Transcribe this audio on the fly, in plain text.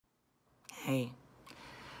Hey,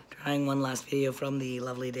 trying one last video from the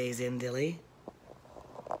lovely days in Dilley,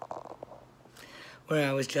 where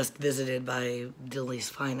I was just visited by Dilley's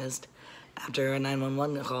finest after a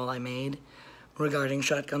 911 call I made regarding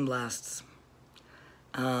shotgun blasts,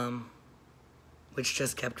 which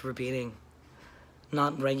just kept repeating.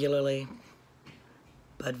 Not regularly,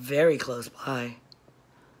 but very close by,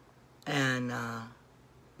 and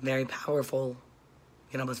very powerful.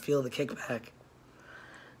 You can almost feel the kickback.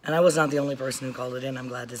 And I was not the only person who called it in, I'm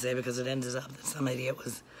glad to say, because it ended up that some idiot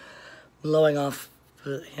was blowing off,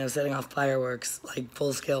 setting off fireworks, like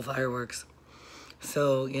full-scale fireworks.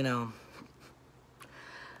 So,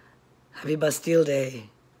 happy Bastille Day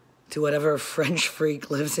to whatever French freak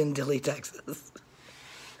lives in Dilley, Texas.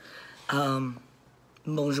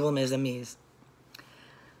 Bonjour, mes amis.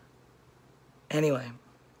 Anyway,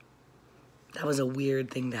 that was a weird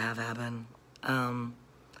thing to have happen, and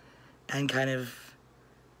kind of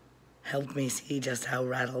helped me see just how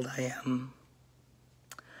rattled I am.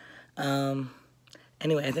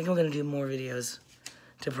 Anyway, I think I'm going to do more videos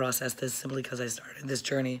to process this simply because I started this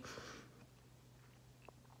journey.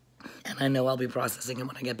 And I know I'll be processing it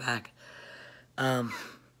when I get back. I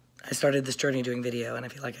started this journey doing video, and I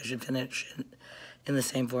feel like I should finish it in the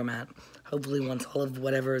same format. Hopefully once all of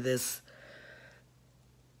whatever this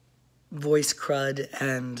voice crud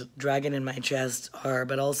and dragon in my chest are,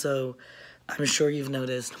 but also I'm sure you've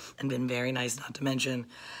noticed, and been very nice not to mention,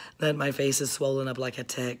 that my face is swollen up like a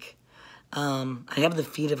tick. I have the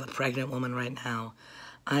feet of a pregnant woman right now.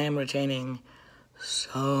 I am retaining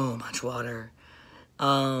so much water.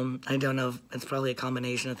 I don't know, it's probably a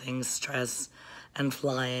combination of things, stress and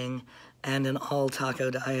flying and an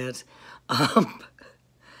all-taco diet. But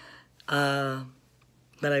I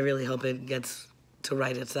really hope it gets to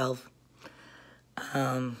right itself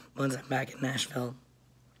once I'm back in Nashville.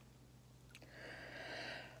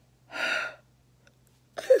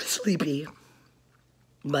 I'm sleepy,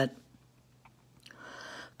 but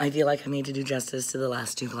I feel like I need to do justice to the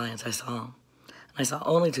last two clients I saw. I saw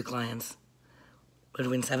only two clients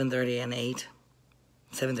between 7:30 and 8,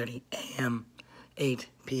 7:30 a.m., 8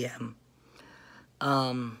 p.m.,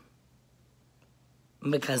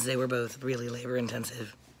 because they were both really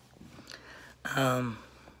labor-intensive. The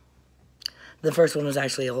first one was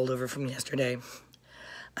actually a holdover from yesterday.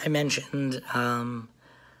 I mentioned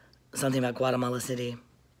something about Guatemala City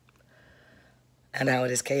and how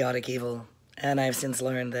it is chaotic evil. And I've since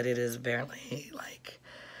learned that it is apparently like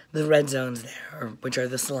the red zones there, which are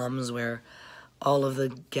the slums where all of the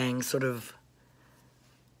gangs sort of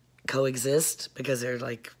coexist because they're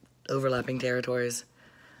like overlapping territories.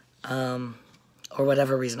 Or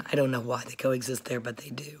whatever reason. I don't know why they coexist there, but they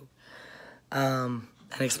do. And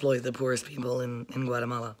exploit the poorest people in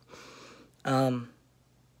Guatemala.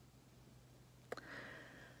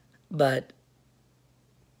 But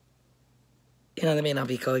they may not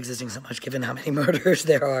be coexisting so much given how many murders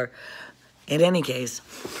there are. In any case,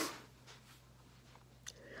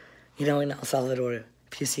 in El Salvador,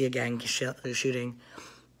 if you see a gang shooting,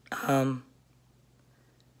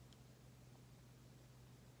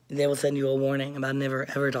 they will send you a warning about never,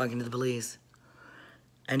 ever talking to the police.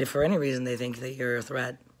 And if for any reason they think that you're a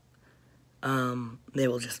threat, they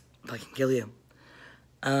will just fucking kill you.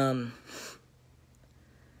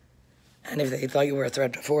 And if they thought you were a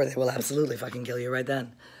threat before, they will absolutely fucking kill you right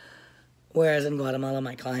then. Whereas in Guatemala,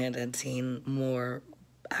 my client had seen more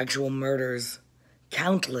actual murders,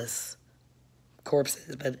 countless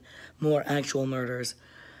corpses, but more actual murders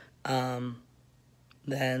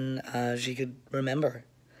than she could remember.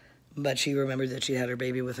 But she remembered that she had her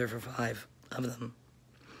baby with her for 5 of them.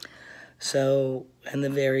 So, and the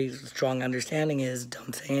very strong understanding is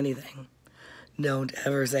don't say anything. Don't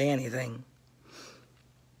ever say anything.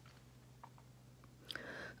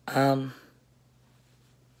 On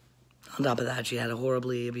top of that, she had a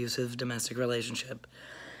horribly abusive domestic relationship.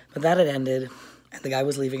 But that had ended, and the guy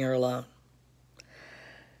was leaving her alone.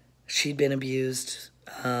 She'd been abused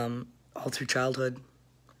all through childhood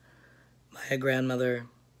by a grandmother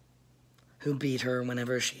who beat her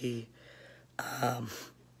whenever she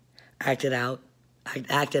acted up,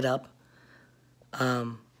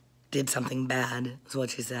 did something bad, is what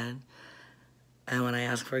she said. And when I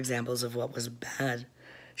asked for examples of what was bad,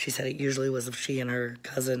 she said it usually was if she and her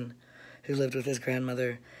cousin, who lived with his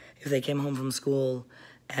grandmother, if they came home from school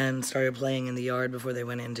and started playing in the yard before they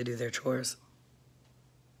went in to do their chores.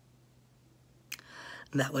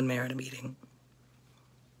 That would merit a beating.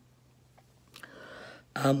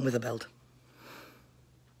 With a belt.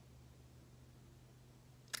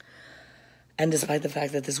 And despite the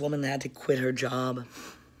fact that this woman had to quit her job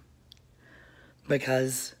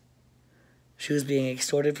because She was being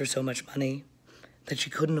extorted for so much money that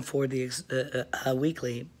she couldn't afford the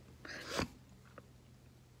weekly,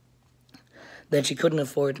 that she couldn't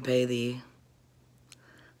afford to pay the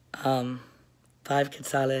 5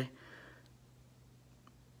 quetzale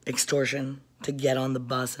extortion to get on the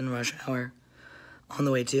bus in rush hour on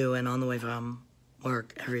the way to and on the way from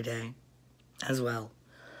work every day as well.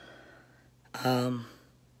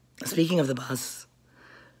 Speaking of the bus,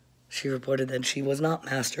 she reported that she was not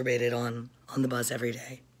masturbated on the bus every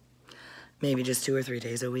day. Maybe just 2 or 3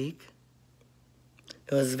 days a week.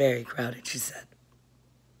 It was very crowded, she said.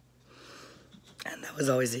 And that was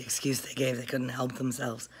always the excuse they gave. They couldn't help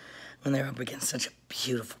themselves when they were up against such a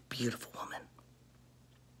beautiful, beautiful woman.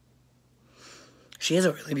 She is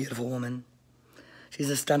a really beautiful woman. She's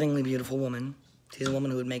a stunningly beautiful woman. She's a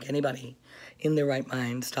woman who would make anybody in their right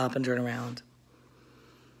mind stop and turn around.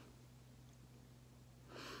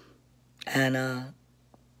 And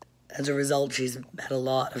as a result, she's had a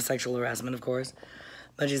lot of sexual harassment, of course,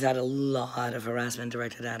 but she's had a lot of harassment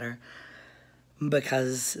directed at her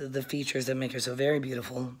because the features that make her so very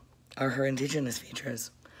beautiful are her indigenous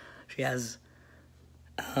features. She has,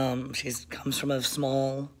 comes from a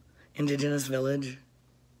small indigenous village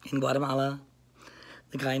in Guatemala,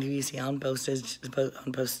 the kind who you see on postcards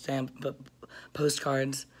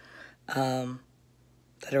that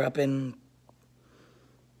are up in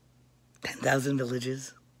 10,000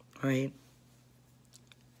 villages, right?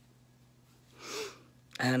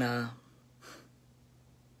 And kind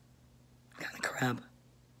of crap.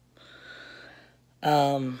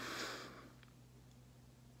 And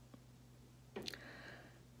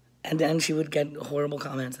then she would get horrible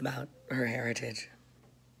comments about her heritage,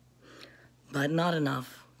 but not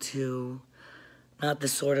enough to, not the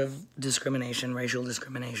sort of discrimination, racial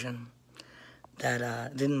discrimination,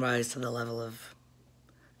 that didn't rise to the level of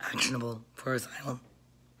actionable for asylum.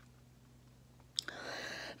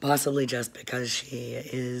 Possibly just because she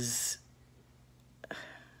is...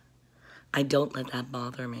 I don't let that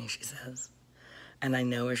bother me, she says. And I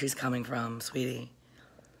know where she's coming from, sweetie.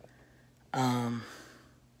 But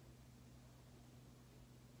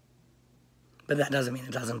that doesn't mean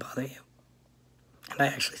it doesn't bother you. And I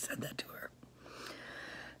actually said that to her.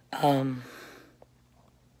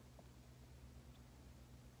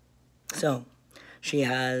 So, she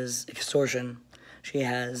has extortion. She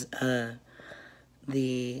has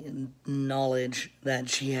the knowledge that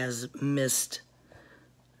she has missed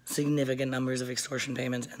significant numbers of extortion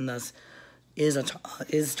payments and thus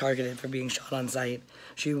is targeted for being shot on sight.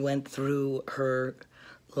 She went through her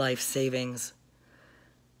life savings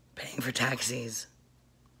paying for taxis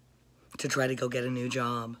to try to go get a new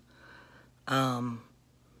job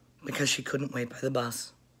because she couldn't wait by the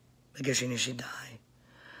bus because she knew she'd die.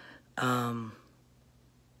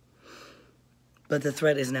 But the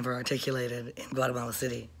threat is never articulated in Guatemala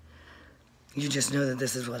City. You just know that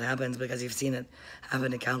this is what happens because you've seen it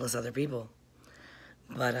happen to countless other people.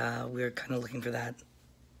 But we're kind of looking for that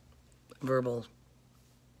verbal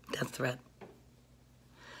death threat.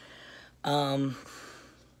 So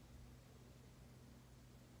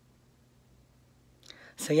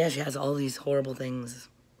yeah, she has all these horrible things.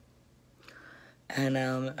 And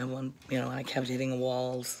I kept hitting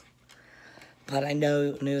walls. But I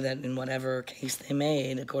knew that in whatever case they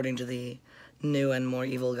made, according to the new and more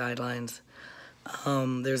evil guidelines,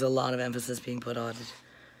 there's a lot of emphasis being put on it.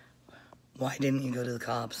 Why didn't you go to the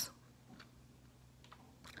cops?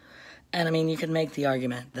 And I mean, you can make the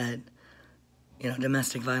argument that,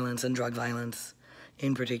 domestic violence and drug violence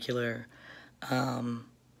in particular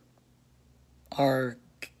are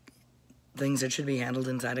things that should be handled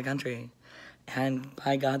inside a country. And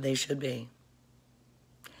by God, they should be.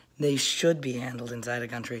 They should be handled inside a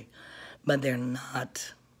country, but they're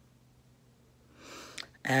not.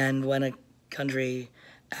 And when a country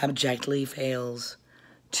abjectly fails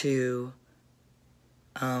to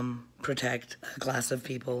protect a class of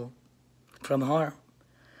people from harm,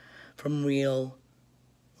 from real,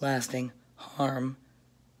 lasting harm,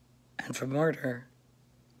 and from murder,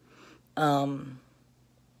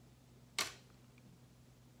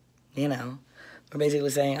 we're basically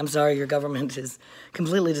saying, I'm sorry, your government is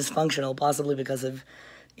completely dysfunctional, possibly because of,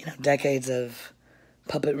 decades of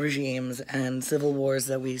puppet regimes and civil wars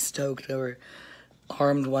that we stoked or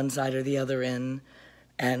armed one side or the other in.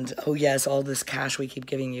 And, oh yes, all this cash we keep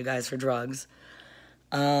giving you guys for drugs.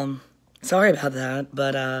 Sorry about that,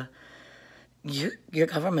 but your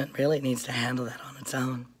government really needs to handle that on its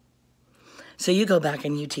own. So you go back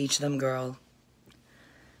and you teach them, girl.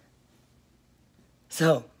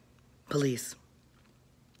 So, police.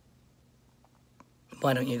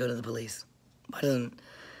 Why don't you go to the police? Why doesn't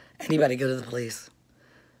anybody go to the police?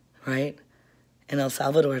 Right? In El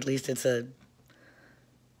Salvador, at least, it's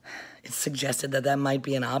suggested that that might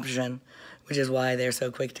be an option, which is why they're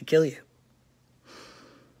so quick to kill you.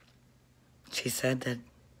 She said that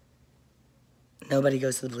nobody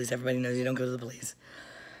goes to the police. Everybody knows you don't go to the police.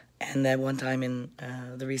 And that one time in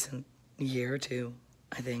the recent year or two,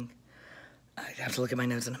 I think, I have to look at my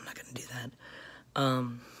notes and I'm not going to do that.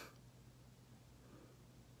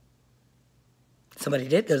 Somebody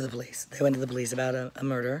did go to the police. They went to the police about a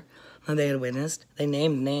murder that they had witnessed. They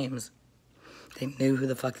named names. They knew who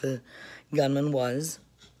the fuck the gunman was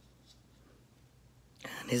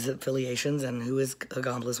and his affiliations and who his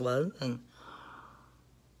accomplice was. And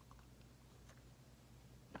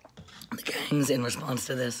the gangs, in response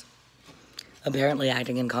to this, apparently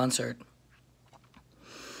acting in concert,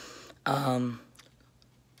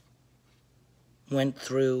 went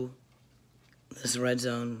through this red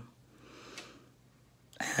zone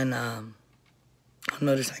and on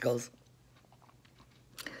motorcycles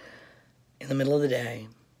in the middle of the day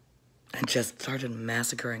and just started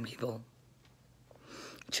massacring people,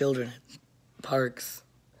 children at parks,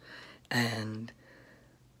 and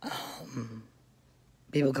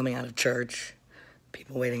people coming out of church,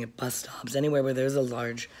 people waiting at bus stops, anywhere where there's a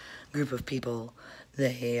large group of people.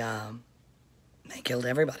 They killed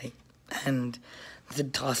everybody and they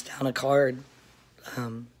tossed down a card,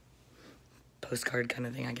 postcard kind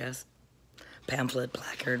of thing, I guess, pamphlet,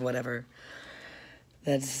 placard, whatever,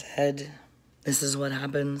 that said, this is what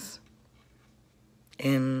happens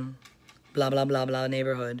in blah, blah, blah, blah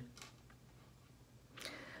neighborhood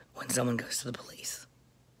when someone goes to the police.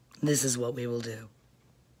 This is what we will do.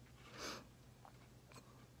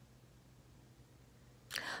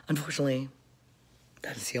 Unfortunately,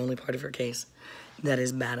 that is the only part of her case that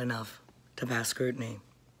is bad enough to pass scrutiny.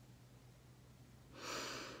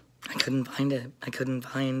 I couldn't find it.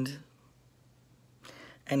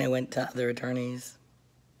 And I went to other attorneys,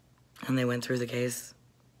 and they went through the case.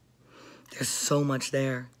 There's so much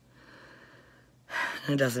there,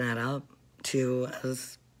 and it doesn't add up to a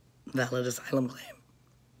valid asylum claim.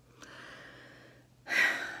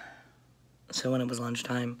 So when it was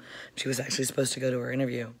lunchtime, she was actually supposed to go to her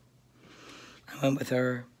interview. I went with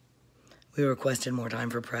her. We requested more time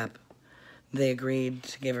for prep. They agreed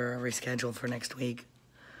to give her a reschedule for next week.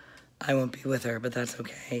 I won't be with her, but that's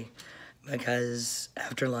okay, because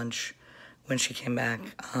after lunch, when she came back,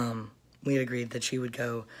 we had agreed that she would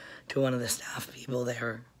go to one of the staff people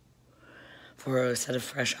there for a set of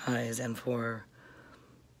fresh eyes and for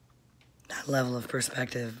that level of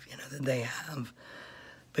perspective, that they have,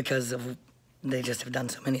 because they just have done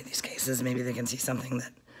so many of these cases. Maybe they can see something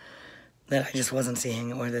that I just wasn't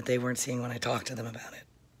seeing, or that they weren't seeing when I talked to them about it.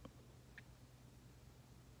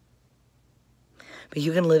 But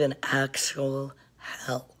you can live in actual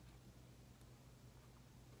hell.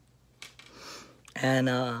 And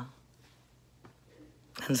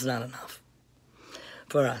it's not enough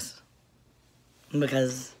for us.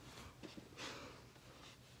 Because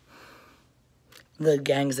the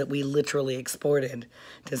gangs that we literally exported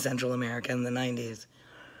to Central America in the 90s,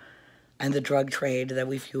 and the drug trade that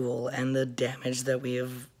we fuel, and the damage that we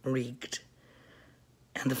have wreaked,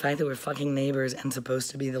 and the fact that we're fucking neighbors and supposed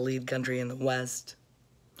to be the lead country in the West,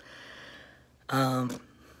 I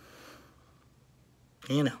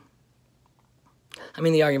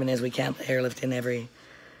mean, the argument is we can't airlift in every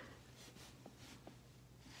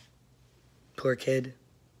poor kid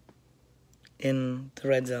in the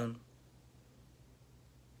red zone.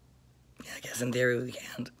 Yeah, I guess in theory we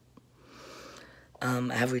can't.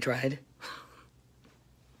 Have we tried?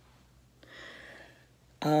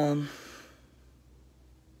 The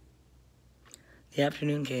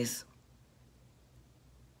afternoon case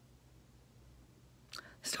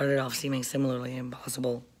started off seeming similarly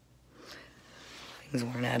impossible. Things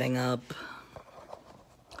weren't adding up.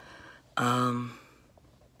 And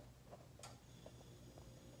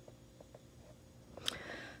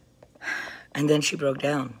then she broke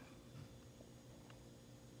down.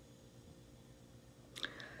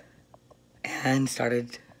 And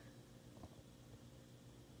started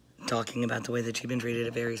talking about the way that she'd been treated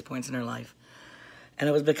at various points in her life. And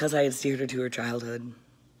it was because I had steered her to her childhood.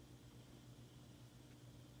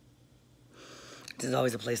 Which is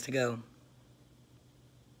always a place to go.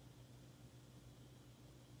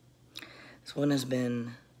 This woman has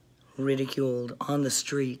been ridiculed on the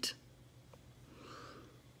street,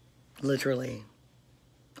 literally,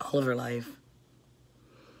 all of her life.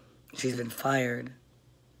 She's been fired.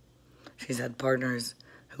 She's had partners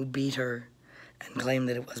who beat her and claimed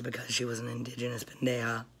that it was because she was an indigenous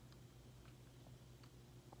pendeja.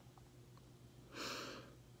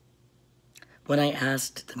 When I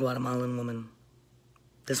asked the Guatemalan woman,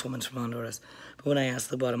 this woman's from Honduras, But when I asked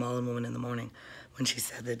the Guatemalan woman in the morning, when she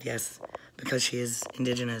said that, yes, because she is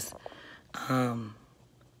indigenous,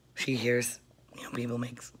 she hears, people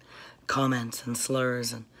make comments and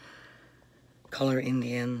slurs and call her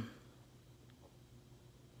Indian.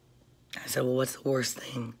 I said, well, what's the worst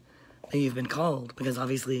thing that you've been called? Because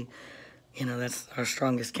obviously, that's our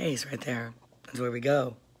strongest case right there. That's where we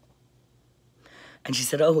go. And she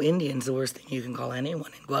said, oh, Indian's the worst thing you can call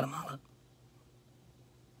anyone in Guatemala.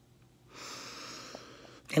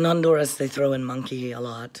 In Honduras, they throw in monkey a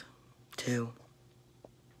lot, too.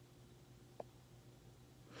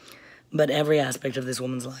 But every aspect of this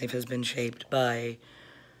woman's life has been shaped by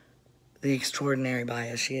the extraordinary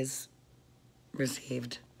bias she has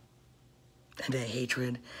received, and a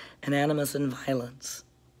hatred and animus and violence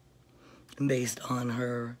based on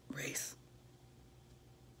her race.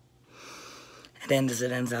 And as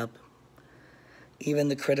it ends up, even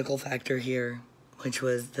the critical factor here, which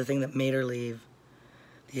was the thing that made her leave,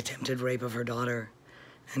 the attempted rape of her daughter,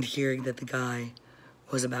 and hearing that the guy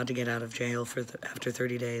was about to get out of jail after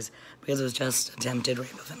 30 days because it was just attempted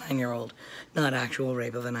rape of a 9-year-old, not actual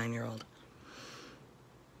rape of a 9-year-old.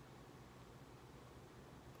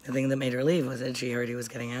 The thing that made her leave was that she heard he was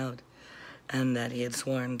getting out and that he had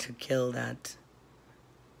sworn to kill that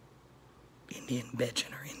Indian bitch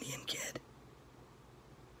and her Indian kid.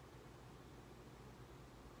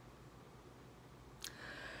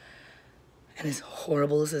 And as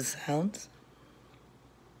horrible as it sounds,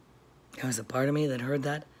 there was a part of me that heard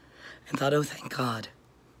that and thought, oh, thank God.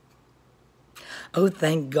 Oh,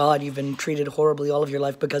 thank God you've been treated horribly all of your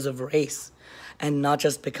life because of race, and not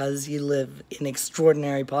just because you live in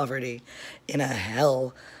extraordinary poverty in a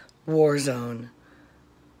hell war zone,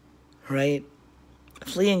 right?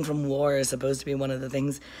 Fleeing from war is supposed to be one of the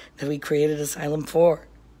things that we created asylum for.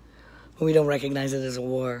 But we don't recognize it as a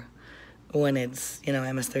war when it's,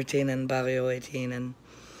 MS-13 and Barrio 18 and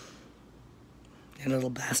little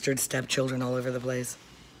bastard stepchildren all over the place.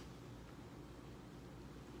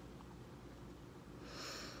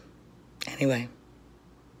 Anyway,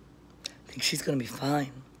 I think she's going to be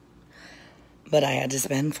fine. But I had to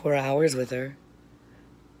spend 4 hours with her,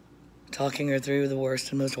 talking her through the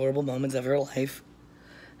worst and most horrible moments of her life,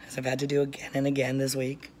 as I've had to do again and again this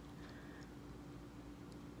week.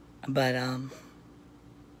 But,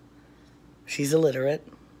 she's illiterate.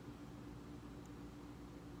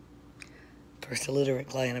 First illiterate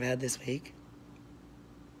client I've had this week.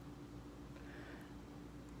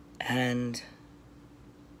 And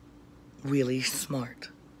really smart.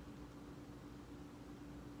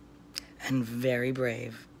 And very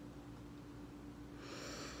brave.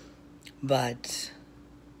 But,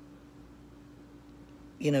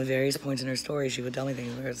 various points in her story, she would tell me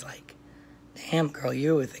things where it's like, damn, girl,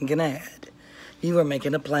 you were thinking ahead. You were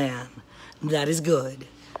making a plan. That is good.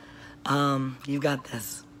 You got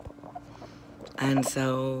this. And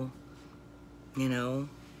so,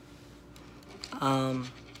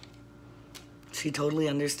 she totally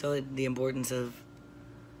understood the importance of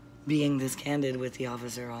being this candid with the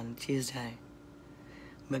officer on Tuesday,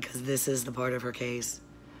 because this is the part of her case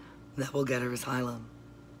that will get her asylum.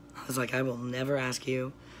 I was like, I will never ask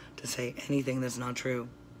you to say anything that's not true,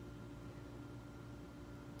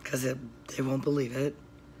 because they won't believe it.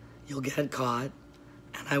 You'll get caught,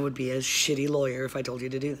 and I would be a shitty lawyer if I told you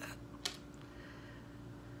to do that.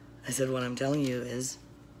 I said, what I'm telling you is,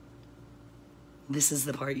 this is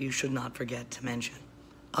the part you should not forget to mention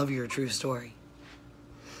of your true story.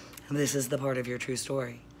 And this is the part of your true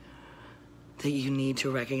story that you need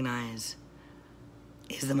to recognize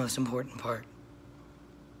is the most important part.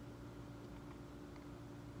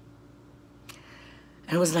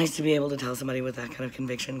 And it was nice to be able to tell somebody with that kind of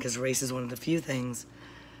conviction, because race is one of the few things,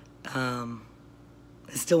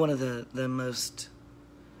 it's still one of the most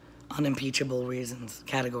unimpeachable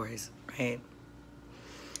categories, right,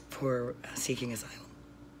 for seeking asylum.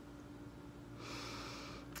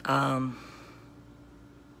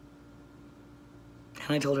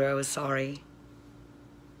 And I told her I was sorry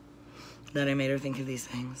that I made her think of these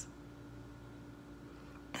things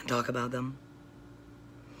and talk about them.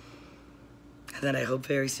 And that I hope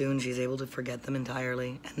very soon she's able to forget them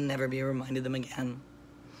entirely and never be reminded of them again.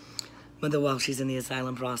 But that while she's in the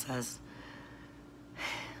asylum process,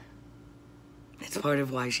 it's part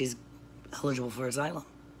of why she's eligible for asylum.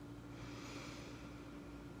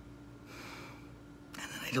 And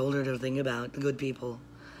then I told her to think about the good people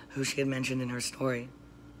who she had mentioned in her story.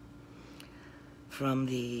 From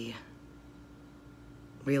the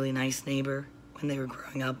really nice neighbor when they were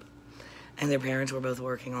growing up, and their parents were both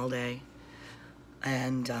working all day,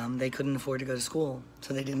 and they couldn't afford to go to school,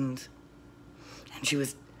 so they didn't. And she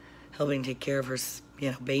was helping take care of her,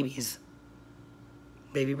 babies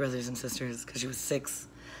baby brothers and sisters because she was 6,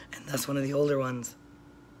 and that's one of the older ones.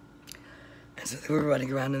 And so they were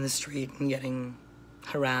running around in the street and getting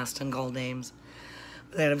harassed and called names.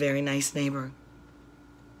 But they had a very nice neighbor,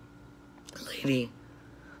 a lady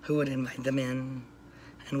who would invite them in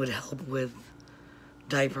and would help with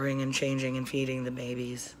diapering and changing and feeding the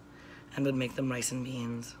babies and would make them rice and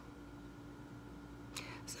beans.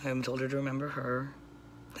 So I told her to remember her.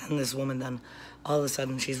 And this woman then, all of a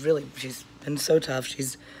sudden, she's been so tough.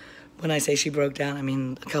 When I say she broke down, I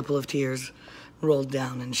mean a couple of tears rolled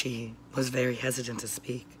down and she was very hesitant to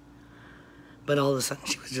speak. But all of a sudden,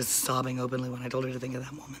 she was just sobbing openly when I told her to think of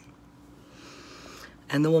that woman.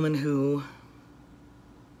 And the woman who,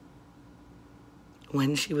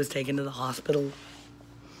 when she was taken to the hospital,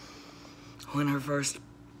 when her first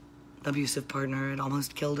abusive partner had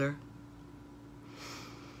almost killed her,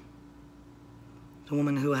 the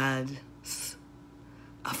woman who had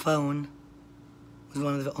a phone, was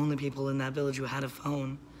one of the only people in that village who had a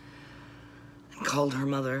phone, and called her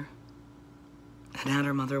mother, and had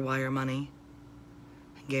her mother wire money,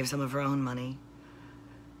 and gave some of her own money,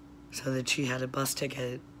 so that she had a bus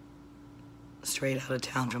ticket straight out of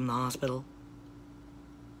town from the hospital.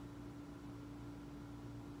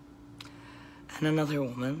 And another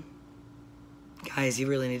woman, guys, you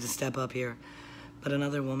really need to step up here, but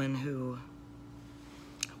another woman who,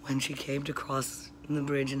 when she came to cross the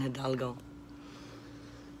bridge in Hidalgo,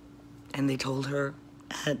 and they told her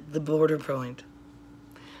at the border point,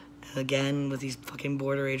 and again with these fucking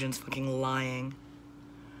border agents fucking lying,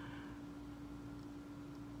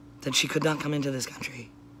 that she could not come into this country,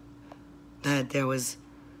 that there was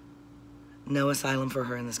no asylum for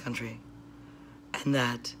her in this country, and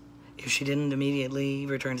that if she didn't immediately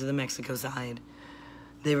return to the Mexico side,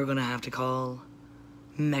 they were going to have to call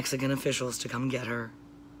Mexican officials to come get her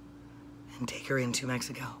and take her into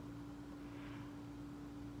Mexico.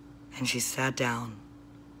 And she sat down,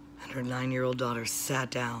 and her 9-year-old daughter sat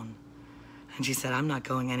down, and she said, "I'm not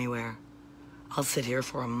going anywhere. I'll sit here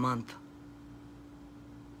for a month."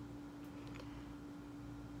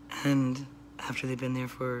 And after they'd been there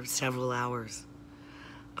for several hours,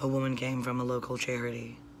 a woman came from a local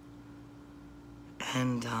charity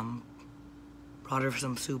and brought her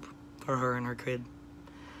some soup for her and her kid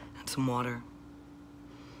and some water,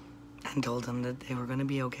 and told them that they were going to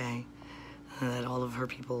be okay and that all of her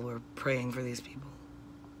people were praying for these people.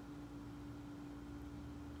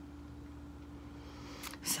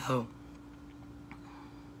 So,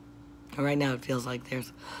 right now it feels like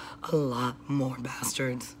there's a lot more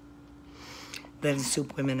bastards than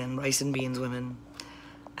soup women and rice and beans women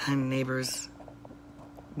and neighbors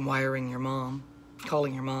wiring your mom,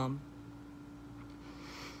 calling your mom.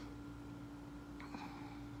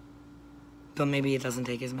 But maybe it doesn't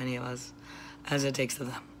take as many of us as it takes of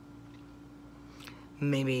them.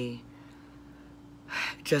 Maybe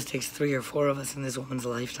it just takes 3 or 4 of us in this woman's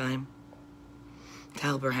lifetime to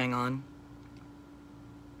help her hang on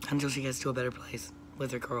until she gets to a better place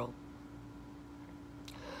with her girl.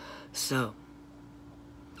 So,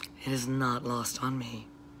 it is not lost on me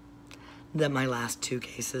that my last 2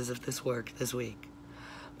 cases of this work this week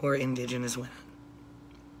were Indigenous women.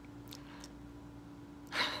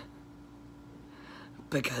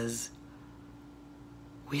 Because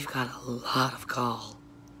we've got a lot of call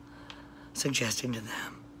suggesting to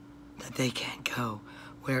them that they can't go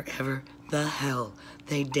wherever the hell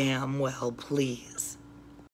they damn well please.